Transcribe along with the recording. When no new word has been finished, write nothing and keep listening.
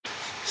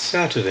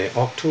Saturday,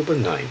 October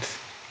 9th.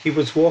 He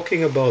was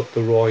walking about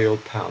the royal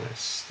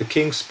palace. The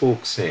king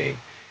spoke, saying,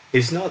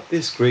 "Is not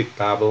this great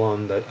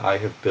Babylon that I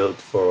have built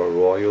for a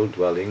royal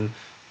dwelling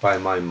by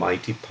my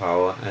mighty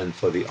power and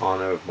for the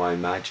honor of my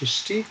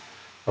majesty?"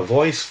 A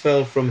voice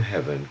fell from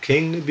heaven,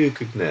 "King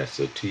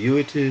Nebuchadnezzar, to you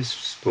it is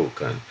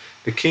spoken.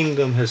 The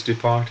kingdom has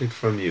departed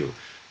from you,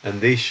 and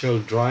they shall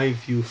drive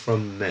you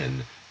from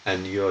men,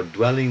 and your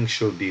dwelling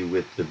shall be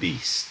with the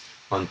beast,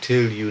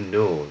 until you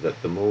know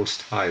that the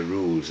Most High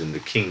rules in the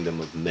kingdom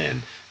of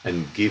men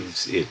and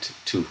gives it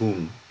to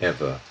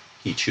whomever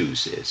he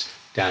chooses."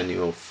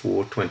 Daniel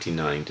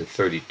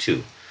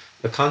 4:29-32.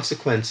 The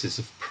consequences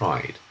of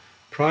pride.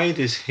 Pride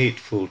is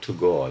hateful to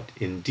God.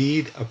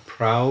 Indeed, a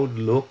proud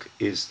look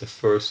is the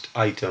first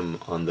item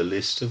on the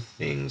list of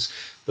things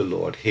the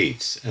Lord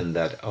hates and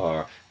that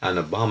are an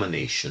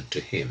abomination to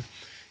him.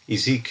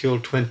 Ezekiel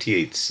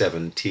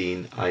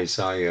 28:17,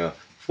 Isaiah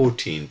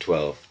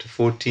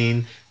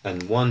 14:12-14,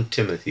 and 1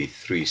 Timothy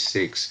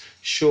 3:6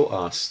 show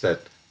us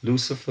that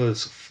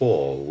Lucifer's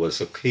fall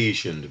was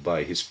occasioned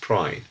by his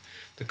pride.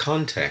 The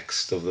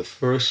context of the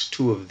first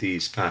two of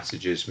these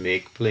passages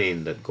make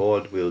plain that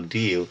God will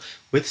deal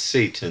with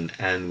Satan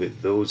and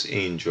with those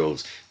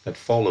angels that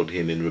followed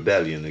him in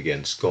rebellion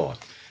against God.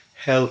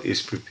 Hell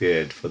is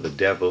prepared for the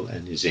devil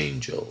and his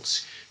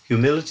angels.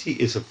 Humility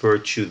is a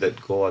virtue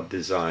that God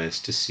desires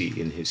to see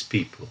in his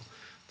people.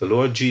 The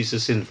Lord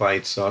Jesus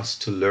invites us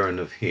to learn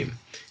of him.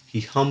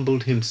 He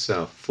humbled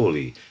himself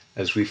fully,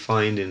 as we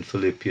find in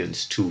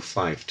Philippians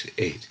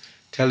 2:5-8,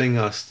 telling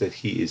us that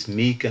he is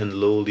meek and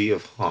lowly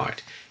of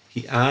heart.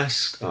 He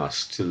asks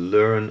us to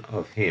learn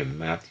of him,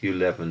 Matthew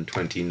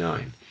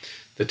 11:29.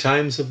 The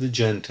times of the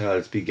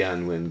Gentiles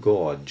began when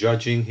God,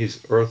 judging his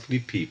earthly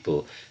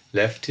people,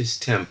 left his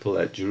temple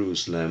at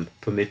Jerusalem,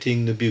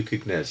 permitting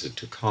Nebuchadnezzar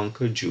to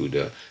conquer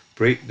Judah,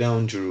 break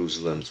down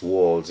Jerusalem's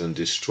walls, and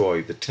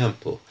destroy the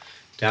temple.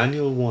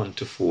 Daniel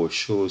 1-4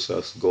 shows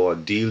us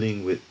God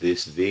dealing with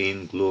this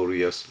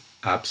vain-glorious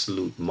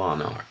absolute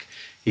monarch.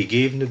 He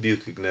gave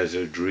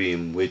Nebuchadnezzar a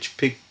dream which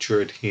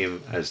pictured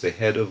him as the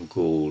head of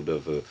gold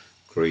of a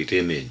great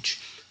image.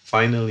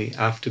 Finally,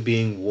 after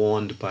being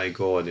warned by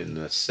God in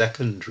a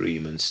second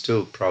dream and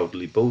still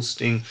proudly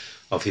boasting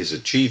of his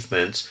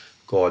achievements,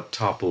 God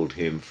toppled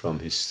him from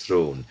his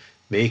throne,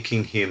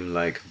 making him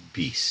like a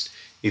beast.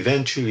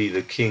 Eventually,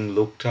 the king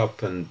looked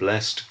up and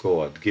blessed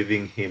God,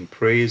 giving him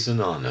praise and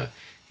honor.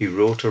 He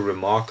wrote a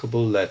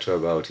remarkable letter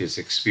about his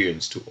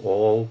experience to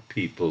all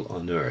people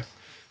on earth.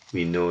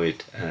 We know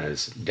it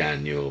as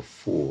Daniel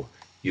 4,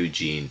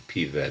 Eugene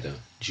P. Vedder,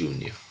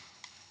 Jr.